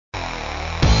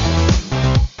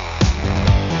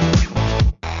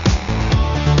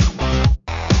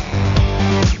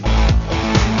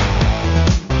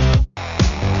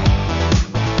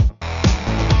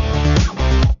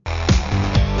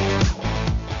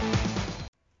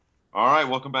All right,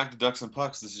 welcome back to Ducks and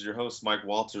Pucks. This is your host, Mike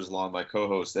Walters, along with my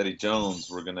co-host, Eddie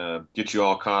Jones. We're going to get you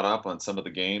all caught up on some of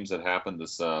the games that happened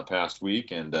this past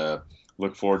week and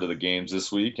look forward to the games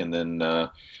this week. And then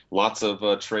lots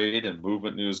of trade and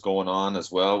movement news going on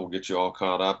as well. We'll get you all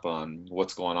caught up on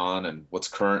what's going on and what's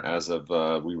current as of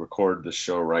we record this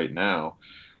show right now.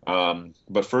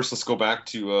 But first, let's go back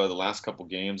to the last couple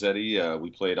games, Eddie.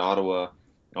 We played Ottawa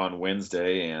on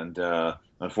Wednesday, and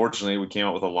unfortunately, we came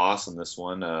out with a loss in this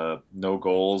one. No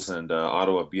goals, and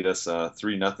Ottawa beat us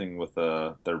 3-0 with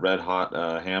the red hot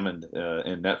Hammond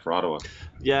in net for Ottawa.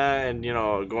 Yeah, and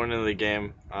going into the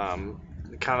game,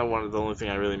 kind of one of the only thing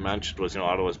I really mentioned was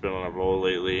Ottawa's been on a roll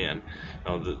lately, and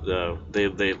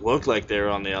they looked like they were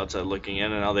on the outside looking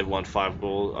in, and now they've won 5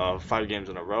 games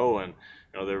in a row, and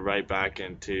they're right back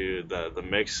into the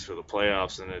mix for the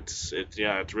playoffs, and it's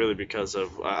really because of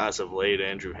as of late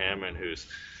Andrew Hammond, who's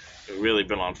really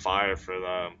been on fire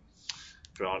for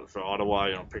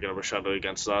Ottawa, picking up a shutout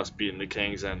against us, beating the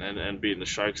Kings, and beating the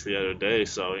Sharks the other day.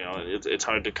 So it's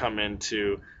hard to come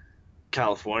into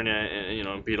California and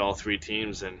and beat all three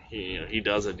teams, and he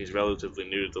does it. He's relatively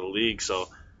new to the league, so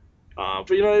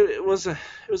but it was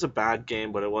a bad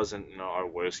game, but it wasn't our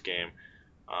worst game.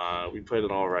 We played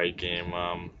an all right game.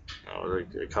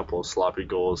 Like a couple of sloppy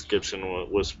goals. Gibson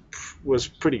was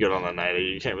pretty good on the night.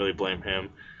 You can't really blame him.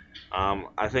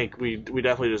 I think we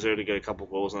definitely deserved to get a couple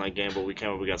goals in that game, but we came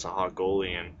up against a hot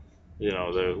goalie, and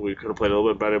we could have played a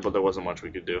little bit better, but there wasn't much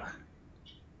we could do.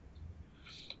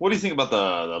 What do you think about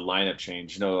the lineup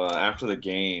change? After the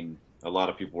game, a lot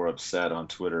of people were upset on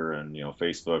Twitter and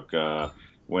Facebook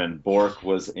when Bork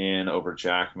was in over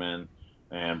Jackman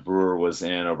and Brewer was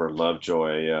in over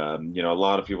Lovejoy. A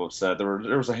lot of people have said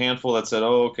there was a handful that said,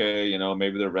 "Oh, okay,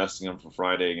 maybe they're resting him for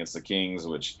Friday against the Kings,"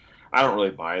 which I don't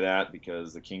really buy that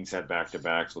because the Kings had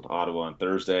back-to-backs with Ottawa on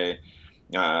Thursday.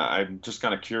 I'm just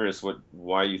kind of curious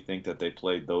why you think that they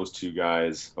played those two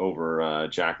guys over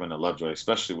Jackman and Lovejoy,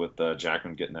 especially with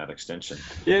Jackman getting that extension.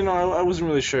 Yeah, no, I wasn't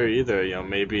really sure either.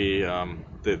 Maybe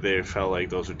they felt like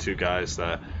those were two guys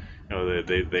that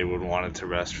they would wanted to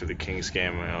rest for the Kings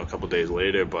game a couple days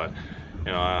later, but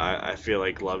I feel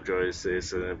like Lovejoy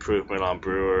is an improvement on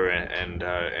Brewer,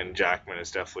 and Jackman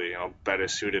is definitely better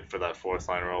suited for that fourth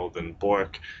line role than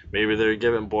Bork. Maybe they're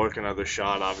giving Bork another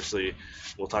shot. Obviously,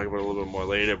 we'll talk about it a little bit more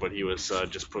later, but he was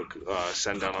just put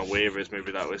sent down on waivers.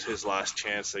 Maybe that was his last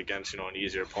chance against an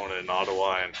easier opponent in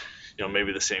Ottawa, and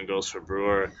maybe the same goes for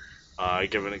Brewer.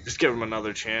 Just give him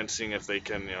another chance, seeing if they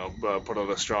can put out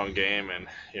a strong game, and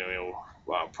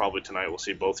probably tonight we'll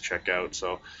see both check out.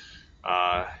 So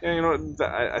yeah,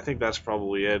 I think that's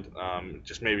probably it.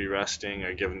 Just maybe resting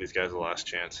or giving these guys a last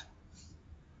chance.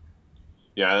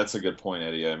 Yeah, that's a good point,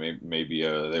 Eddie. Maybe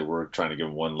they were trying to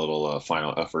give one little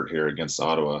final effort here against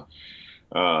Ottawa.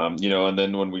 And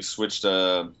then when we switched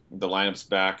the lineups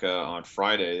back on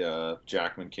Friday,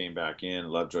 Jackman came back in,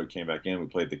 Lovejoy came back in. We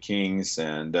played the Kings,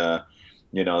 and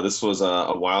this was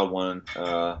a wild one.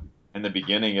 In the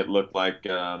beginning, it looked like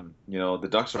the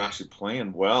Ducks were actually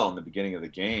playing well in the beginning of the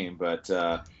game, but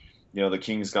the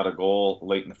Kings got a goal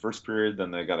late in the first period,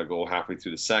 then they got a goal halfway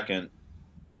through the second,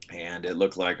 and it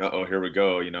looked like, oh, here we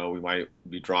go. We might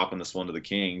be dropping this one to the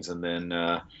Kings, and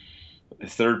then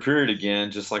third period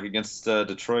again, just like against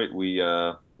Detroit, we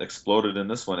exploded in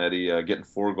this one, Eddie, getting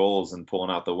 4 goals and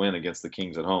pulling out the win against the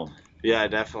Kings at home. Yeah,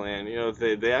 definitely. And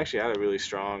they actually had a really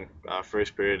strong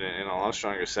first period and a lot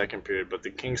stronger second period. But the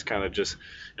Kings kind of just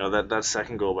that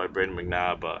second goal by Braden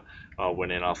McNabb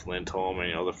went in off Lindholm,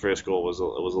 and the first goal was a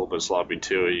little bit sloppy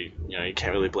too. You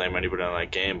can't really blame anybody on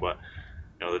that game, but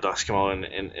the Ducks come out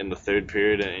in the third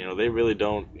period, and they really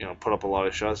don't put up a lot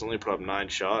of shots. They only put up 9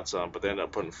 shots, but they end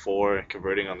up putting four,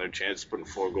 converting on their chances, putting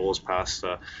 4 goals past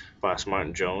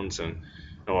Martin Jones, and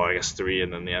I guess three,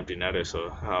 and then the empty netter. So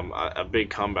a big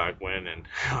comeback win, and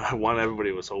one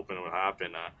everybody was hoping would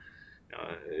happen.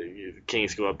 The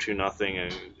Kings go up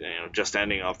 2-0, and just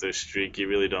ending off their streak, you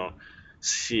really don't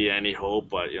see any hope.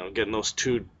 But getting those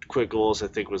two quick goals, I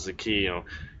think, was the key.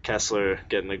 Kessler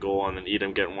getting the goal, and then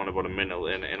Edom getting one about a minute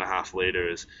and a half later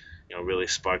is really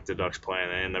sparked the Ducks playing.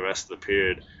 And in the rest of the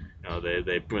period,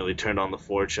 they really turned on the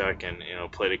forecheck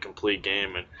and played a complete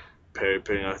game, and Perry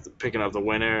picking up the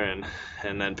winner,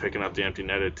 and then picking up the empty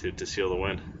netter to seal the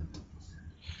win.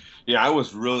 Yeah, I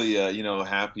was really,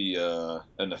 happy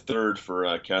in the third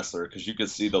for Kessler because you could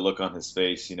see the look on his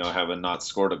face, having not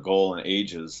scored a goal in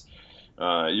ages.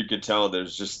 You could tell there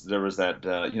was that,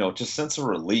 just sense of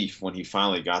relief when he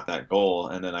finally got that goal.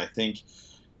 And then I think,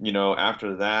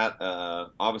 after that,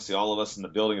 obviously all of us in the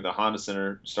building at the Honda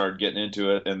Center started getting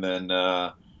into it. And then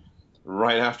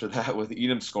right after that with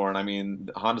Edom scoring, I mean,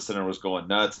 the Honda Center was going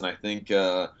nuts, and I think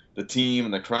the team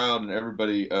and the crowd and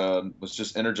everybody was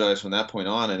just energized from that point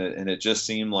on, and it just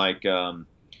seemed like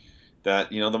that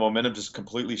the momentum just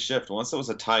completely shifted. Once it was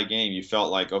a tie game, you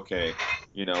felt like, okay,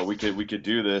 we could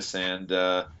do this, and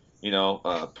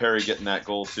Perry getting that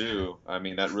goal too. I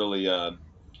mean, that really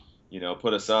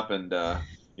put us up. And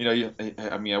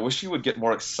I mean, I wish he would get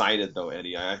more excited though,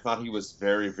 Eddie. I thought he was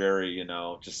very, very,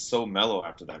 just so mellow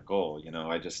after that goal.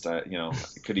 I just,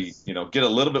 could he, get a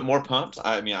little bit more pumped?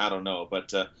 I mean, I don't know,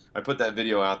 but I put that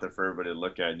video out there for everybody to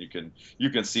look at, and you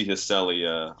can see his celly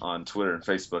on Twitter and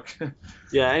Facebook.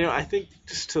 Yeah, I know. I think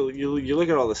just to you look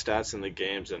at all the stats in the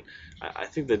games, and I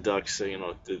think the Ducks,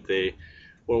 they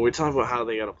when we talk about how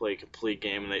they got to play a complete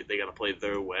game and they got to play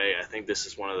their way, I think this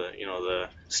is one of the the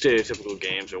stereotypical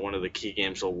games or one of the key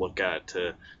games they'll look at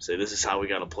to say this is how we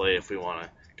got to play if we want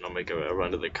to make a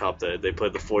run to the cup. They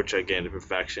played the forecheck game to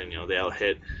perfection. They out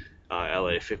hit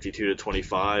LA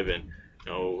 52-25,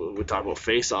 and we talked about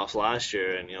face-offs last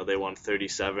year, and they won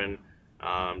 37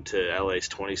 to LA's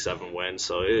 27 win.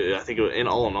 So I think in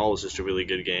all, it was just a really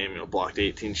good game. Blocked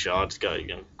 18 shots, got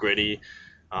gritty.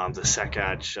 The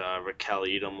Sekach, Raquel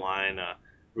Edom line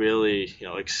really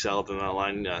excelled in that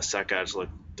line. Sekach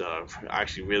looked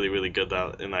actually really really good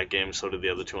in that game. So did the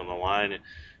other two on the line.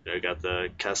 You got the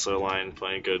Kessler line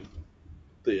playing good.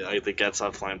 The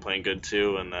Getzlaff line playing good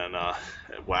too, and then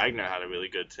Wagner had a really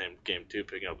good game too,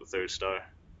 picking up the third star.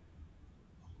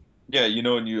 Yeah,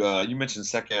 and you mentioned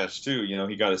Sekash too.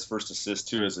 He got his first assist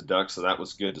too as a Duck, so that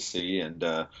was good to see. And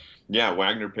yeah,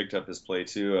 Wagner picked up his play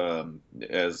too.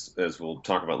 As we'll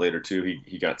talk about later too,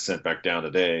 he got sent back down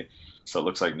today, so it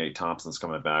looks like Nate Thompson's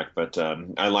coming back. But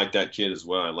I like that kid as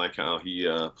well. I like how he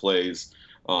plays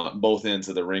both ends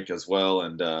of the rink as well.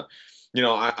 And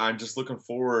I'm just looking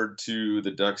forward to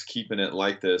the Ducks keeping it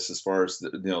like this as far as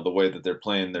the way that they're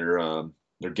playing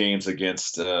their games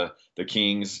against the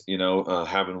Kings,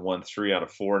 having won 3 out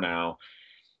of 4 now.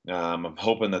 I'm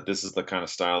hoping that this is the kind of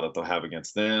style that they'll have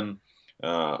against them,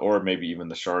 or maybe even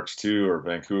the Sharks too, or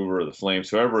Vancouver, or the Flames,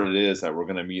 whoever it is that we're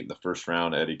going to meet in the first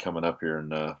round, Eddie, coming up here in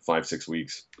 5-6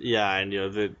 weeks. Yeah, and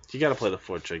you got to play the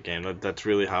forecheck game. That's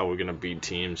really how we're gonna beat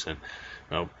teams.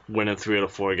 And winning 3 out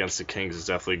of 4 against the Kings is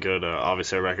definitely good.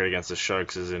 Obviously, our record against the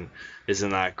Sharks isn't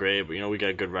that great, but we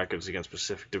got good records against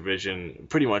Pacific Division.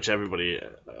 Pretty much everybody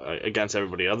against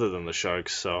everybody other than the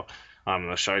Sharks. So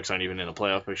the Sharks aren't even in a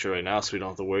playoff picture right now, so we don't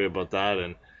have to worry about that.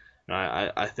 And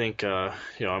I think our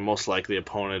most likely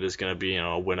opponent is going to be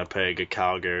Winnipeg, a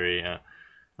Calgary.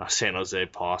 San Jose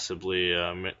possibly,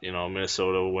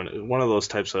 Minnesota, one of those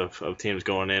types of teams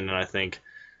going in, and I think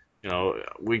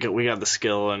we got the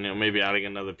skill, and maybe adding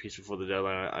another piece before the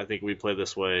deadline. I think we play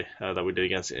this way that we did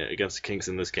against the Kings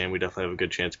in this game. We definitely have a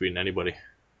good chance of beating anybody.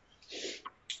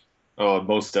 Oh,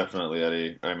 most definitely,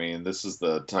 Eddie. I mean, this is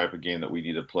the type of game that we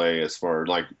need to play as far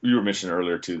like you were mentioning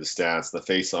earlier too, the stats, the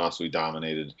face-offs we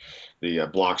dominated, the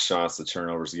block shots, the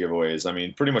turnovers, the giveaways. I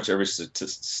mean, pretty much every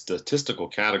statistical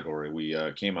category we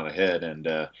came out ahead, and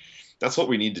that's what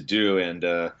we need to do.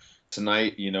 And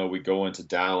tonight, we go into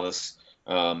Dallas.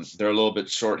 They're a little bit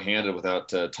short-handed without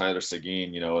Tyler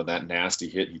Seguin, that nasty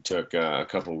hit he took a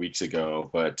couple of weeks ago.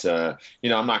 But I'm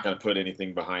not going to put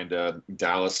anything behind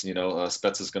Dallas.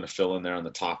 Spets is going to fill in there on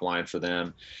the top line for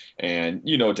them, and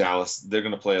Dallas, they're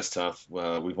going to play us tough.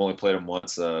 We've only played them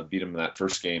once, beat them in that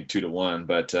first game 2-1,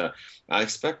 but I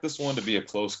expect this one to be a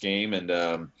close game, and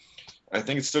I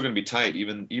think it's still going to be tight,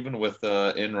 even with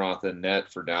Enroth and net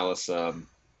for Dallas.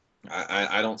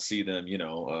 I don't see them,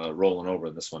 rolling over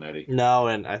in this one, Eddie. No,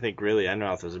 and I think really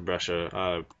Enroth was a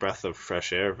breath of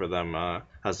fresh air for them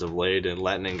as of late, and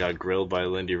Lettinen got grilled by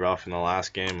Lindy Ruff in the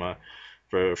last game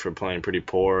for playing pretty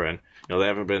poor, and they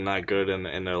haven't been that good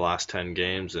in their last 10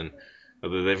 games, and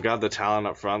they've got the talent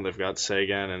up front. They've got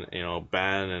Sagan and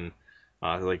Ben and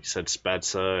like you said,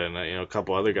 Spezza and a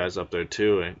couple other guys up there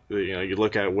too. And you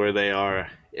look at where they are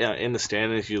in the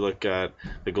standings. You look at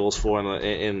the goals for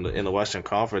in the Western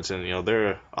Conference, and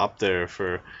they're up there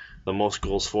for the most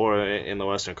goals for in the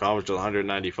Western Conference with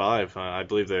 195. I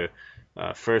believe they're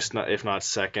first, if not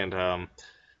second,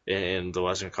 in the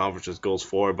Western Conference with goals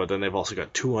for. But then they've also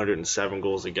got 207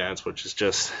 goals against, which is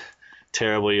just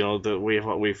terrible.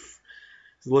 We've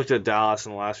looked at Dallas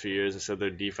in the last few years and said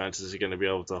their defense is going to be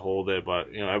able to hold it,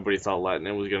 but everybody thought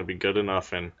Lettinen was going to be good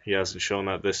enough, and he hasn't shown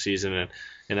that this season. And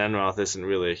Enroth isn't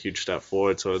really a huge step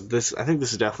forward. So I think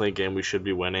this is definitely a game we should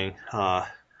be winning.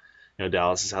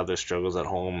 Dallas has had their struggles at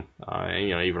home,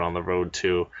 and even on the road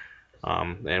too.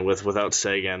 And without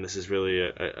Sagan, this is really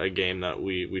a game that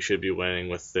we should be winning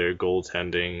with their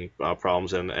goaltending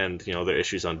problems and their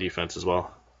issues on defense as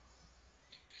well.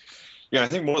 Yeah, I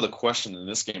think more of the question in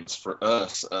this game is for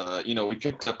us. We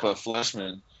picked up a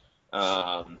Fleshman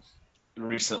um,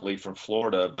 recently from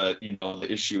Florida, but the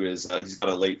issue is he's got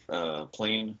a late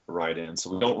plane ride in,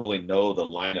 so we don't really know the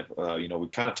lineup. We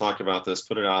kind of talked about this,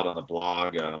 put it out on the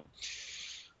blog.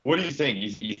 What do you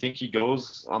think? You think he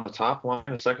goes on the top line,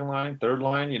 the second line, third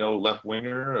line? Left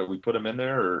winger? We put him in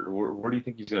there, or where do you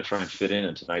think he's going to try and fit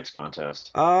in tonight's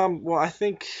contest? Well, I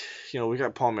think we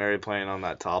got Paul Mary playing on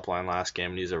that top line last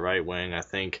game, and he's a right wing. I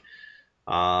think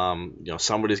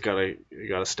somebody's got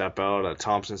to step out.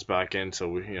 Thompson's back in, so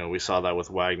we saw that with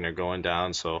Wagner going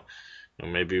down. So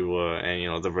maybe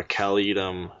the Raquel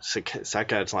Edom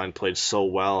Sakic line played so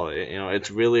well.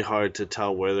 It's really hard to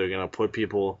tell where they're gonna put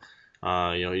people.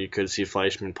 You could see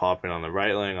Fleischman popping on the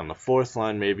right line on the fourth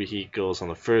line. Maybe he goes on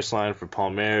the first line for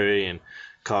Palmieri, and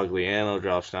Cogliano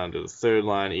drops down to the third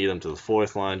line. Edom to the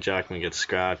fourth line. Jackman gets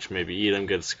scratched. Maybe Edom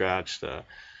gets scratched.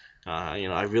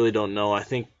 I really don't know. I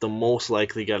think the most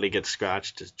likely guy to get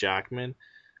scratched is Jackman.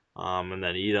 And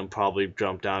then Edom probably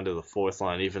jumped down to the fourth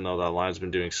line, even though that line's been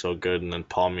doing so good. And then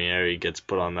Palmieri gets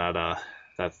put on that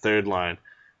third line,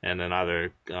 and then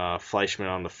either Fleischman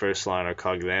on the first line or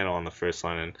Cogliano on the first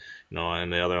line,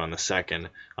 and the other on the second.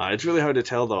 It's really hard to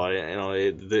tell though.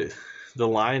 The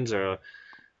lines are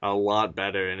a lot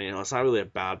better, and it's not really a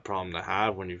bad problem to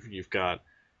have when you've got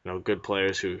good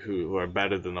players who are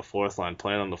better than the fourth line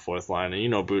playing on the fourth line,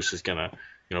 and Bruce is gonna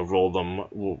roll them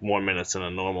more minutes than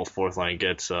a normal fourth line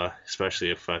gets,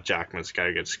 especially if Jackman's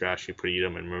guy gets scratched. You put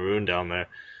Edom and Maroon down there,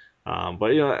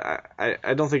 but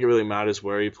I don't think it really matters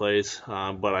where he plays,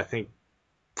 but I think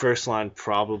first line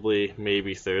probably,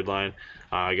 maybe third line.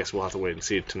 I guess we'll have to wait and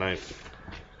see it tonight.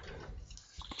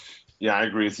 Yeah, I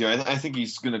agree with you. I think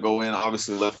he's going to go in,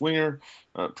 obviously, left winger,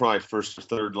 probably first or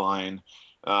third line,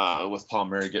 with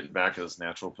Palmieri getting back to his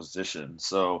natural position.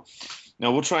 So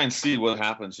now we'll try and see what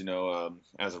happens.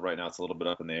 As of right now, it's a little bit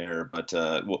up in the air, but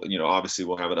obviously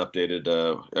we'll have it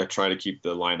updated. I try to keep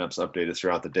the lineups updated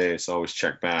throughout the day, so always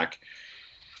check back.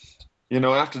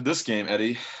 After this game,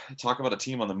 Eddie, talk about a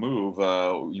team on the move.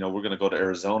 We're going to go to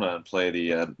Arizona and play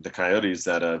the Coyotes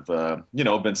that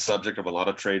have been subject of a lot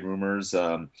of trade rumors.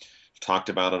 Talked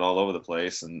about it all over the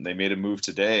place, and they made a move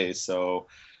today. So,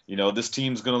 this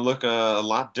team's going to look a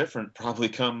lot different probably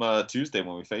come Tuesday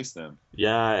when we face them.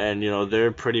 Yeah, and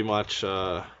they're pretty much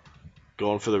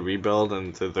going for the rebuild,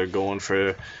 and they're going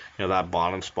for that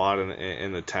bottom spot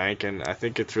in the tank, and I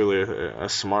think it's really a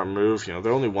smart move.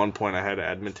 They're only 1 point ahead of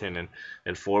Edmonton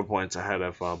and 4 points ahead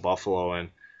of Buffalo, and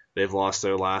they've lost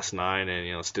their last 9.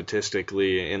 And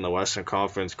statistically in the Western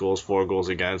Conference, goals for, goals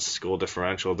against, goal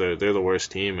differential, they're the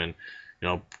worst team. And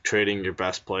trading your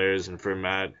best players and for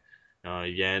Matt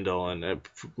Yandel and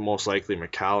most likely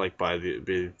McCallick by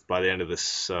the end of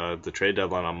this the trade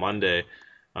deadline on Monday.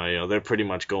 They're pretty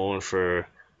much going for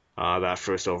that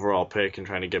first overall pick and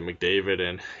trying to get McDavid,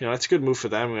 and it's a good move for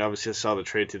them. We obviously saw the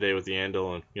trade today with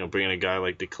Yandel, and bringing a guy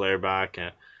like Declare back,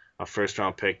 and a first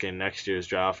round pick in next year's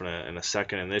draft, and a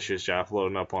second in this year's draft,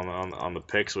 loading up on the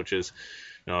picks, which is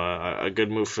a good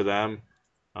move for them.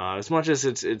 As much as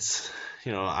it's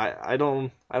I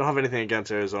don't have anything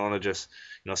against Arizona. Just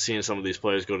seeing some of these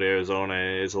players go to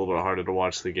Arizona is a little bit harder to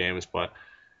watch the games, but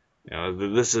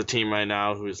this is a team right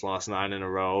now who's lost 9 in a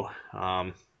row,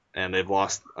 and they've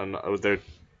lost their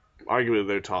arguably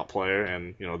their top player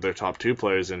and their top 2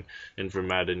 players in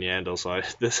Vermette and Yandel. So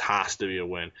this has to be a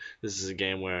win. This is a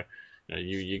game where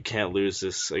you can't lose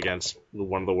this against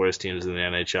one of the worst teams in the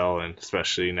NHL, and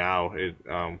especially now,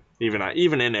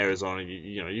 even in Arizona,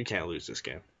 you can't lose this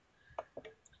game.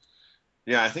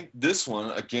 Yeah, I think this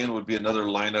one again would be another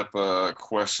lineup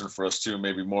question for us too.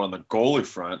 Maybe more on the goalie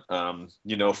front.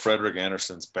 Frederik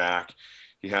Andersen's back;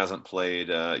 he hasn't played.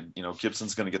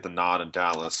 Gibson's going to get the nod in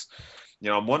Dallas.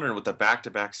 I'm wondering with the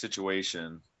back-to-back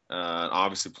situation.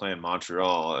 Obviously playing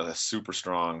Montreal, a super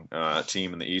strong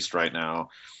team in the East right now.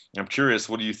 I'm curious,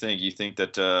 what do you think? You think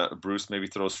that Bruce maybe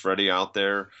throws Freddie out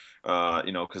there?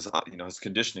 Because his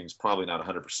conditioning is probably not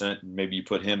 100%. Maybe you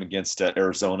put him against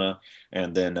Arizona,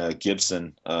 and then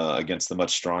Gibson against the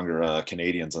much stronger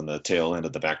Canadians on the tail end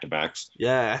of the back-to-backs.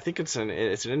 Yeah, I think it's an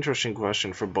interesting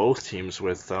question for both teams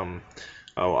with from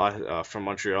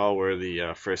Montreal, where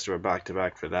the first of a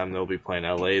back-to-back for them. They'll be playing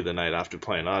LA the night after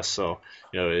playing us. So,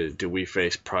 do we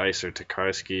face Price or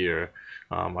Tokarski? Or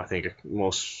I think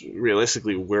most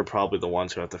realistically, we're probably the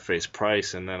ones who have to face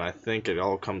Price. And then I think it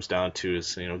all comes down to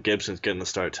is, Gibson's getting the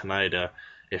start tonight.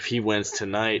 If he wins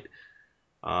tonight,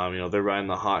 they're riding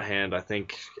the hot hand. I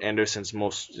think Andersen's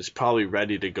is probably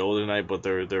ready to go tonight, but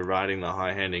they're riding the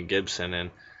hot hand in Gibson.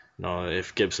 And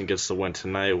if Gibson gets the win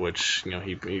tonight, which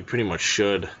he pretty much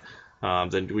should,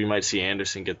 then we might see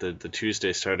Anderson get the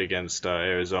Tuesday start against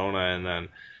Arizona, and then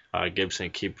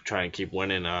Gibson trying to keep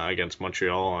winning against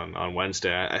Montreal on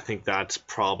Wednesday. I think that's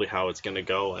probably how it's going to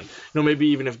go. And maybe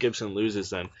even if Gibson loses,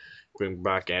 then bring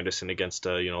back Anderson against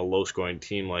a low scoring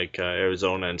team like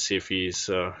Arizona and see if he's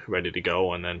ready to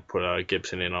go, and then put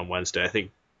Gibson in on Wednesday. I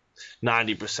think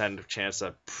 90% of chance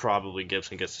that probably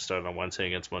Gibson gets to start on Wednesday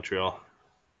against Montreal.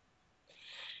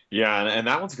 Yeah, and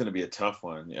that one's going to be a tough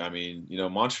one. I mean,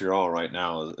 Montreal right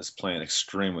now is playing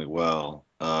extremely well.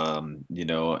 And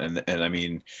I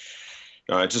mean,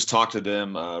 I just talked to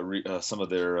them, some of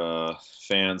their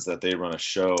fans that they run a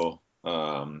show.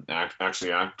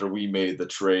 Actually, after we made the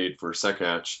trade for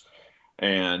Sekach,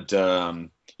 and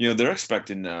they're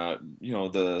expecting,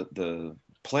 the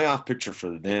playoff picture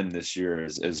for them this year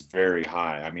is very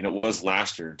high. I mean, it was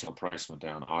last year until Price went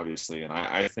down, obviously, and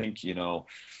I think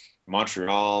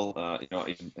Montreal,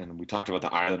 and we talked about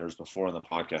the Islanders before in the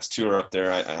podcast too, are up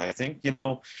there. I think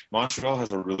Montreal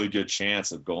has a really good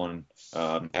chance of going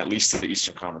at least to the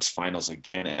Eastern Conference Finals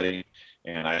again, Eddie.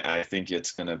 And I think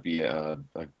it's going to be a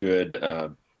good,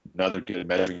 another good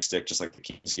measuring stick, just like the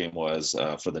Kings game was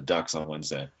for the Ducks on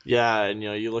Wednesday. Yeah, and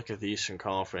you look at the Eastern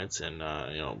Conference,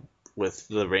 and with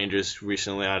the Rangers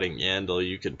recently adding Yandel,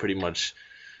 you could pretty much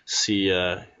see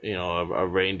a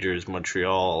Rangers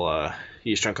Montreal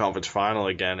Eastern Conference final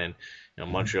again, and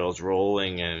Montreal's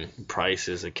rolling, and Price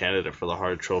is a candidate for the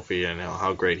Hart Trophy, and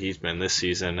how great he's been this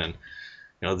season, and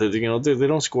they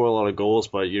don't score a lot of goals,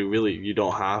 but you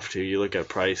don't have to. You look at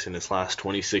Price in his last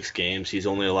 26 games, he's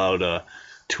only allowed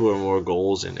 2 or more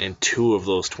goals in 2 of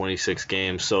those 26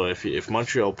 games. So if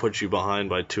Montreal puts you behind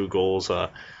by 2 goals,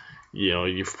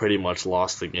 you've pretty much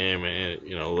lost the game. And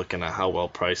looking at how well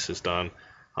Price has done.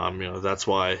 That's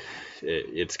why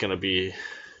it's going to be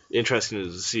interesting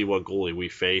to see what goalie we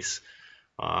face,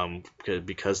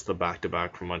 because of the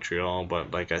back-to-back from Montreal.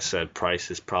 But like I said, Price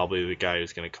is probably the guy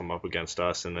who's going to come up against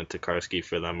us, and then Tokarski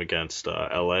for them against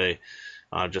LA,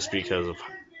 just because of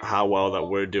how well that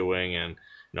we're doing, and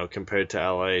compared to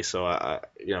LA. So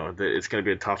it's going to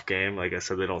be a tough game. Like I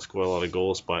said, they don't score a lot of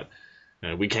goals, but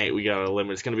we got a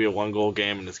limit. It's going to be a 1-goal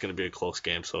game, and it's going to be a close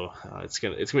game. So it's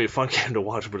gonna be a fun game to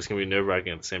watch, but it's going to be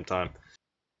nerve-wracking at the same time.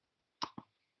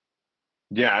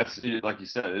 Yeah, like you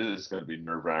said, it is going to be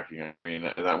nerve-wracking. I mean,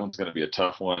 that one's going to be a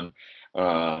tough one.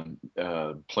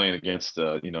 Playing against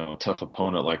a tough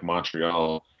opponent like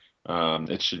Montreal,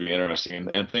 it should be interesting.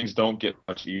 And things don't get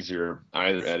much easier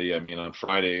either, Eddie. I mean, on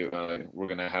Friday, we're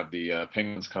going to have the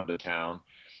Penguins come to town.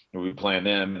 We'll be playing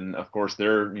them, and of course,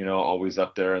 they're always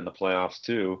up there in the playoffs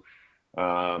too.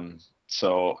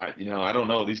 So I don't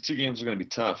know. These 2 games are going to be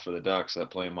tough for the Ducks that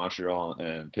play in Montreal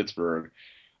and Pittsburgh.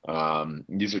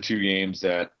 These are 2 games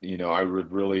that I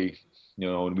would really,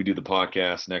 when we do the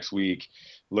podcast next week,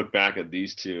 look back at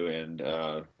these 2,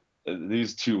 and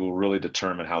these 2 will really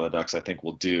determine how the Ducks, I think,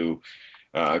 will do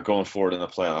going forward in the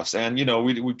playoffs. And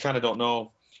we kind of don't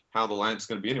know how the line's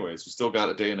going to be anyways. We still got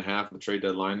a day and a half of the trade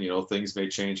deadline. Things may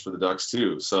change for the Ducks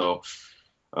too. So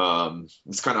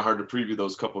it's kind of hard to preview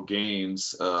those couple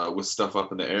games with stuff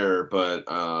up in the air, but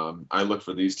I look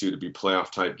for these 2 to be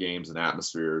playoff type games and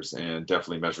atmospheres, and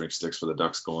definitely measuring sticks for the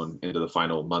Ducks going into the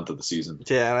final month of the season.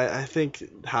 Yeah, and I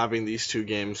think having these 2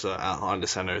 games at Honda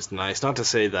Center is nice. Not to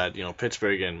say that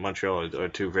Pittsburgh and Montreal are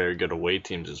 2 very good away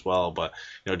teams as well, but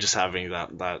just having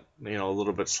that a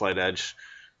little bit slight edge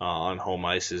on home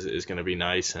ice is going to be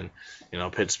nice. And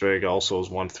Pittsburgh also has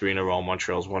won 3 in a row.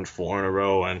 Montreal's won 4 in a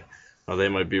row, and they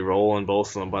might be rolling,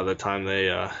 both of them, by the time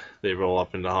they roll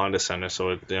up into Honda Center.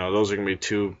 So those are going to be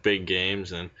 2 big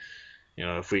games, and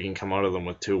if we can come out of them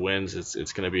with 2 wins,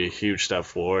 it's going to be a huge step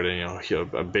forward,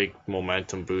 and a big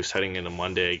momentum boost heading into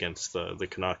Monday against the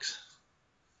Canucks.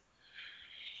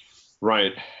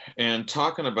 Right. And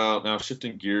talking about now,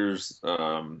 shifting gears,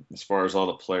 as far as all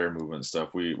the player movement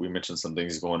stuff, we mentioned some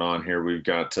things going on here. We've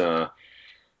got the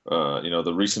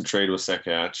recent trade with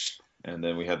Sekach, and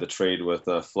then we had the trade with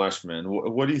Fleshman.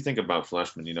 What do you think about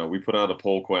Fleshman? We put out a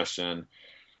poll question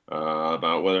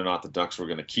about whether or not the Ducks were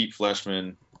going to keep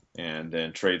Fleshman and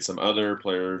then trade some other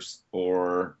players,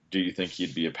 or do you think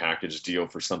he'd be a package deal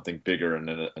for something bigger and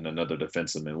another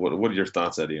defenseman? What are your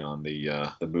thoughts, Eddie, on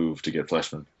the move to get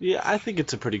Fleshman? Yeah, I think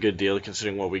it's a pretty good deal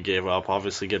considering what we gave up.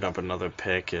 Obviously, getting up another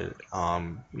pick, it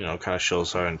kind of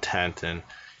shows our intent, and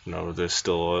there's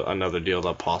still another deal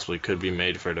that possibly could be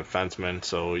made for a defenseman.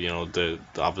 So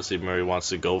obviously Murray wants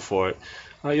to go for it.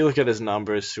 You look at his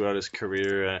numbers throughout his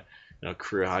career.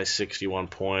 Career high 61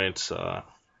 points.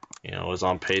 Was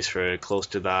on pace for close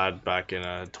to that back in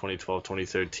 2012,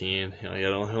 2013. He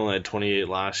only had 28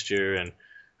 last year and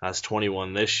has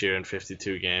 21 this year in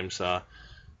 52 games.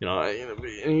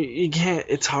 you can't.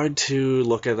 It's hard to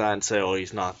look at that and say, oh,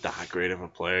 he's not that great of a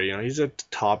player. He's a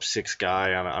top six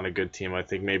guy on a good team. I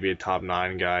think maybe a top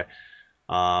nine guy.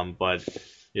 But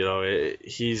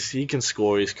he can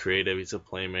score. He's creative. He's a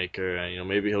playmaker. And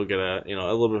maybe he'll get a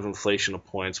little bit of inflation of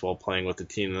points while playing with the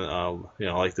team.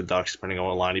 Like the Ducks, depending on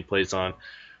what line he plays on.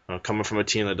 Coming from a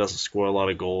team that doesn't score a lot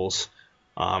of goals.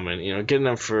 And getting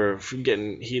them for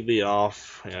getting Heatley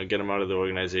off, get him out of the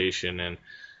organization, and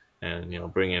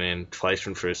bringing in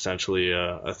Fleischman for essentially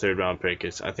a third round pick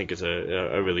I think is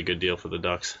a really good deal for the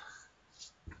Ducks.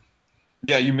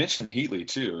 Yeah, you mentioned Heatley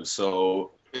too.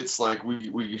 So it's like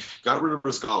we got rid of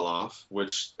Brizgalov,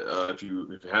 which if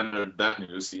you hadn't heard that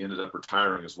news, he ended up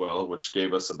retiring as well, which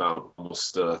gave us about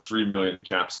almost 3 million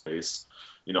cap space.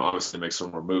 Obviously to make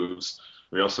some more moves.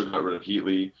 We also got rid of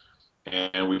Heatley,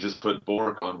 and we just put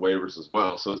Bork on waivers as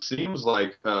well. So it seems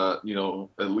like at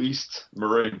least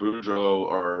Murray and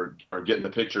Boudreau are getting the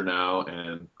picture now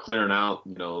and clearing out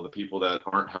the people that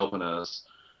aren't helping us.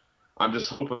 I'm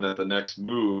just hoping that the next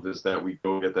move is that we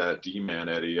go get that D-man,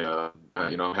 Eddie.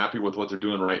 I'm happy with what they're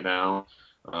doing right now.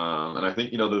 And I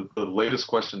think, the latest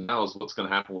question now is what's going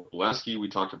to happen with Bolesky. We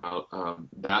talked about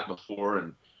that before,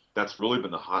 and that's really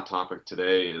been the hot topic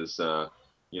today is,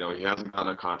 he hasn't gotten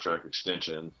a contract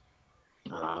extension.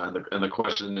 And the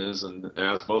question is, and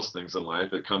as most things in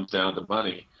life, it comes down to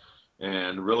money.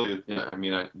 And really,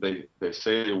 they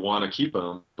say they want to keep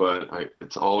him, but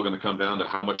it's all going to come down to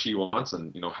how much he wants,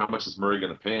 and how much is Murray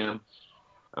going to pay him.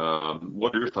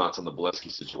 What are your thoughts on the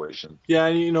Bolesky situation? Yeah,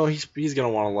 he's gonna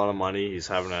want a lot of money. He's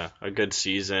having a good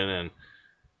season, and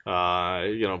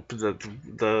the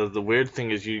weird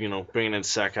thing is bringing in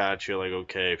Sekat, you're like,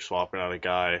 okay, swapping out a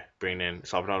guy,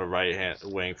 swapping out a right hand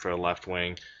wing for a left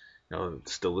wing,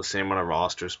 still the same amount of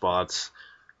roster spots.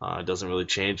 It doesn't really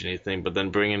change anything. But then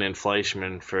bringing in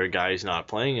Fleischman for a guy who's not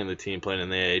playing in the team, playing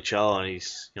in the AHL, and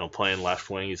he's playing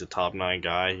left wing. He's a top nine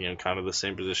guy, kind of the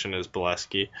same position as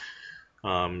Bolesky.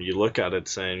 You look at it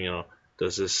saying,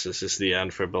 is this the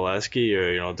end for Bolesky,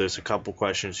 or there's a couple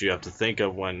questions you have to think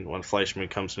of when Fleischman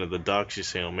comes into the Ducks. You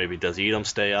say, maybe does Edom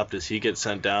stay up? Does he get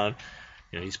sent down?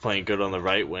 He's playing good on the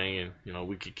right wing, and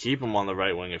we could keep him on the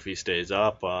right wing if he stays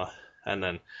up. And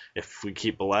then if we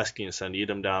keep Bolesky and send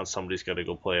Edom down, somebody's got to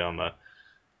go play on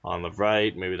the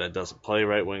right. Maybe that doesn't play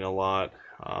right wing a lot.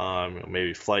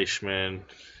 Maybe Fleischman,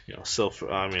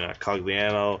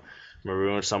 Cogliano,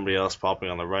 Maroon, somebody else popping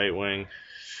on the right wing.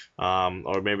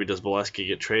 Or maybe does Bolesky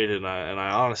get traded? And I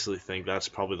honestly think that's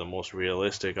probably the most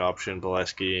realistic option.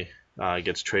 Bolesky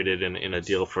gets traded in a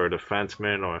deal for a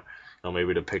defenseman, or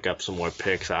maybe to pick up some more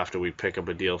picks after we pick up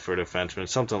a deal for a defenseman,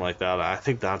 something like that. I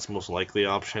think that's the most likely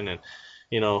option. And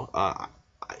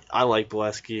I like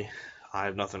Bolesky. I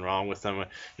have nothing wrong with him.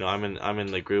 I'm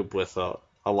in the group with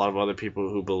a lot of other people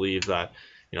who believe that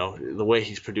the way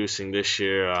he's producing this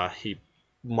year, he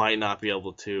might not be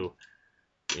able to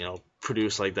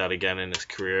produce like that again in his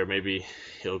career. Maybe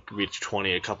he'll reach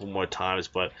 20 a couple more times,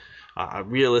 but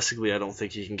realistically, I don't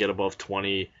think he can get above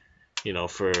 20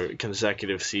 for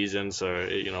consecutive seasons, or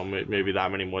maybe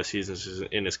that many more seasons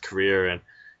in his career. And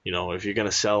if you're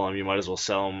gonna sell him, you might as well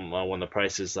sell him when the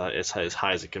price is as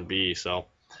high as it can be. So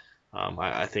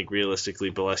I think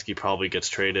realistically, Bolesky probably gets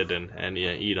traded, and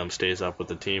Edom stays up with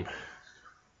the team.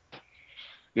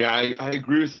 Yeah, I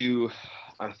agree with you.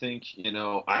 I think,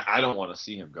 I don't want to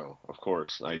see him go. Of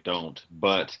course, I don't.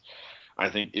 But I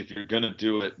think if you're going to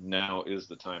do it, now is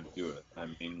the time to do it. I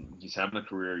mean, he's having a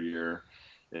career year.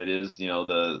 It is,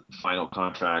 the final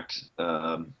contract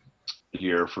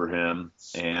year for him.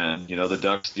 And, the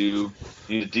Ducks do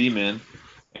need a D-man.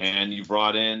 And you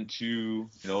brought in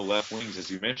two, left wings, as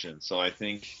you mentioned. So I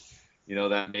think,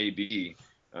 that may be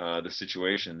the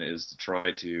situation, is to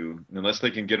try to, unless they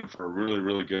can get him for a really,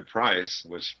 really good price,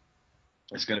 which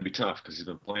it's going to be tough because he's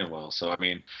been playing well. So,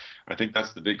 I think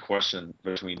that's the big question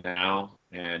between now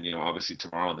and, obviously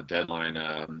tomorrow on the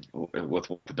deadline with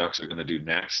what the Ducks are going to do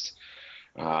next.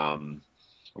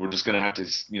 We're just going to have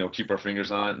to, keep our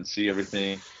fingers on it and see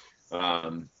everything.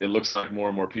 It looks like more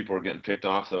and more people are getting picked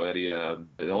off, though, Eddie.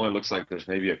 It only looks like there's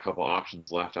maybe a couple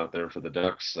options left out there for the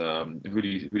Ducks. Who do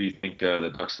you think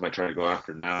the Ducks might try to go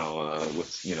after now with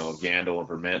Gandil and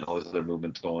Vermette and all these other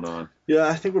movements going on? Yeah,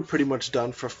 I think we're pretty much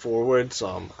done for forwards.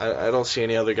 I don't see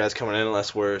any other guys coming in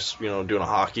unless we're doing a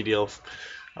hockey deal,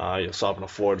 swapping a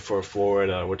forward for a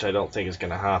forward, which I don't think is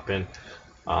going to happen.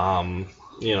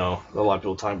 A lot of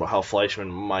people talking about how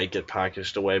Fleischman might get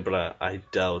packaged away, but I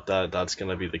doubt that's going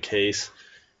to be the case.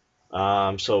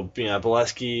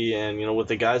 Bolesky, and with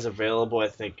the guys available, I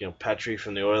think Petry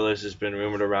from the Oilers has been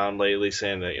rumored around lately,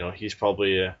 saying that he's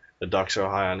probably the Ducks are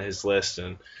high on his list,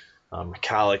 and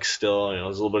Michalek still,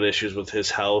 there's a little bit of issues with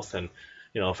his health, and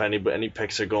if any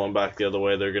picks are going back the other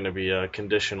way, they're going to be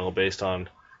conditional based on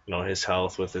his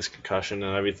health with his concussion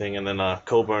and everything. And then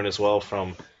Coburn as well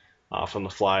from the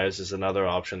Flyers is another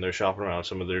option. They're shopping around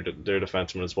some of their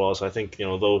defensemen as well. So I think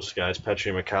those guys,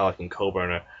 Petrie, Michalek, and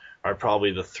Coburn are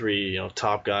probably the three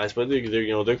top guys. But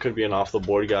there could be an off the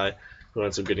board guy who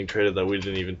ends up getting traded that we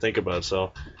didn't even think about.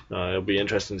 So it'll be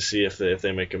interesting to see if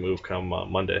they make a move come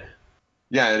Monday.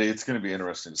 Yeah, Eddie, it's going to be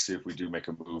interesting to see if we do make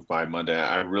a move by Monday.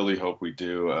 I really hope we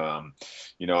do.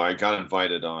 I got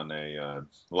invited on a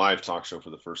live talk show for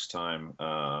the first time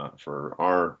for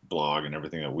our blog and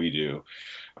everything that we do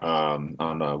on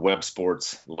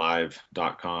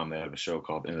websportslive.com. They have a show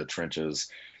called In the Trenches,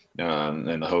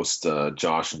 and the host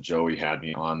Josh and Joey had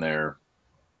me on there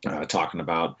talking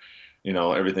about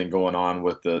everything going on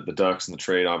with the Ducks and the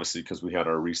trade, obviously, because we had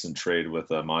our recent trade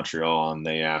with Montreal, and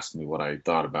they asked me what I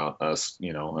thought about us,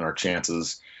 and our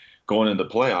chances going into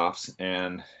playoffs.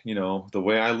 And, the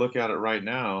way I look at it right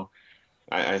now,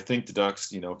 I think the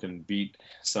Ducks, can beat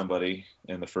somebody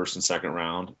in the first and second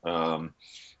round.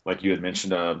 Like you had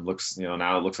mentioned, now it looks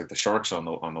like the Sharks on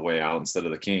the way out instead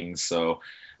of the Kings. So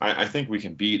I think we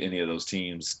can beat any of those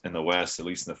teams in the West, at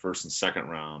least in the first and second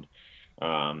round.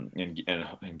 And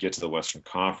get to the Western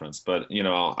Conference. But,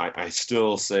 I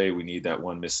still say we need that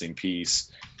one missing piece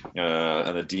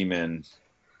and the D-men,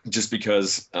 just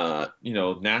because,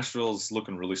 Nashville's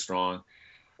looking really strong.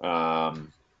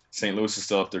 St. Louis is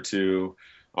still up there too.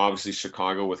 Obviously,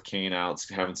 Chicago with Kane out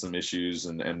having some issues,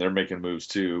 and they're making moves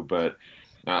too. But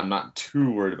I'm not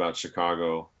too worried about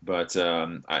Chicago. But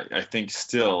I think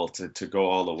still to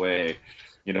go all the way,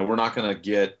 we're not going to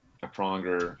get a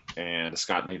Pronger and a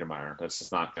Scott Niedermayer. That's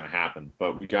just not going to happen.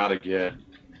 But we got to get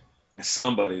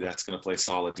somebody that's going to play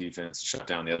solid defense, shut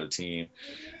down the other team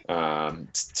to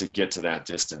get to that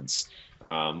distance.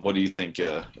 What do you think,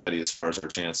 Eddie, as far as our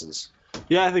chances?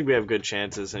 Yeah, I think we have good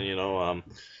chances, and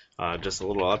just a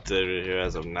little update here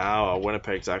as of now.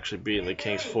 Winnipeg's actually beating the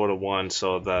Kings 4-1,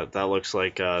 so that looks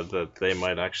like that they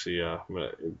might actually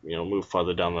move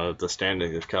farther down the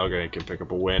standings if Calgary can pick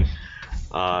up a win.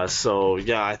 So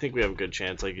yeah, I think we have a good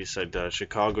chance. Like you said,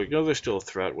 Chicago, they're still a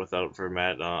threat without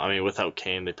Vermette. Without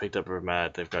Kane, they picked up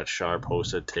Vermette. They've got Sharp,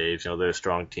 Hossa, Taves. They're a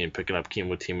strong team, picking up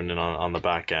Kimmo Timonen on the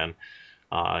back end.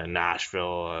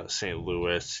 Nashville, St.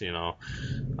 Louis, those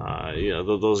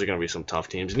are going to be some tough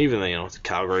teams. And even,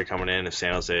 Calgary coming in, if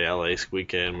San Jose, LA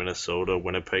squeak in, Minnesota,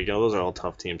 Winnipeg, those are all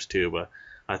tough teams too. But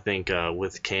I think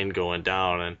with Kane going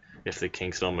down, and if the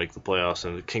Kings don't make the playoffs,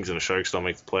 and the Kings and the Sharks don't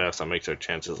make the playoffs, that makes our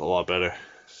chances a lot better.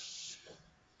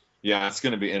 Yeah, it's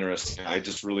going to be interesting. I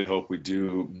just really hope we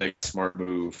do make a smart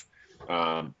move,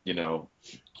 come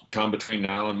between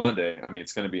now and Monday.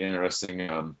 It's going to be interesting.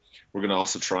 We're going to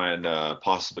also try and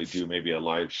possibly do maybe a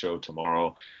live show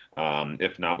tomorrow.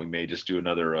 If not, we may just do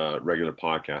another regular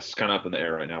podcast. It's kind of up in the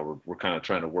air right now. We're kind of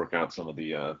trying to work out some of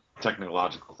the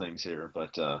technological things here,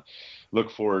 but look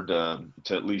forward to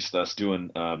at least us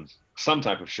doing some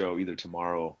type of show either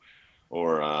tomorrow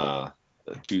or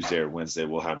Tuesday or Wednesday.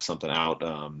 We'll have something out,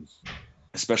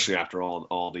 especially after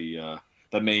all the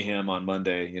mayhem on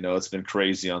Monday. It's been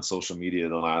crazy on social media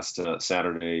the last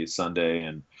Saturday, Sunday,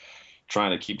 and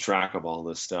trying to keep track of all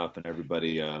this stuff and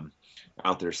everybody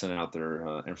out there sending out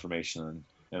their information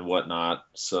and whatnot.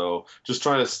 So just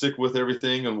try to stick with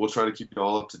everything, and we'll try to keep you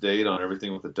all up to date on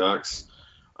everything with the Ducks.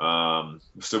 We'll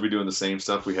still be doing the same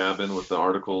stuff we have been with the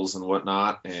articles and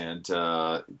whatnot. And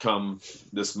come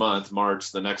this month,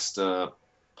 March, the next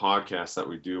podcast that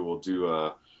we do, we'll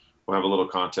have a little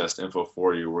contest info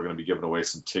for you. We're going to be giving away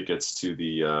some tickets to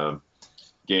the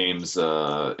games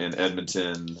in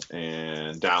Edmonton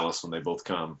and Dallas when they both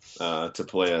come to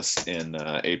play us in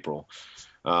April.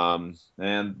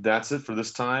 And that's it for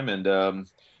this time. And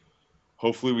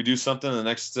hopefully we do something in the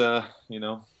next,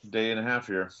 day and a half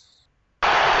here. The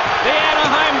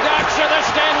Anaheim Ducks are the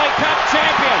Stanley Cup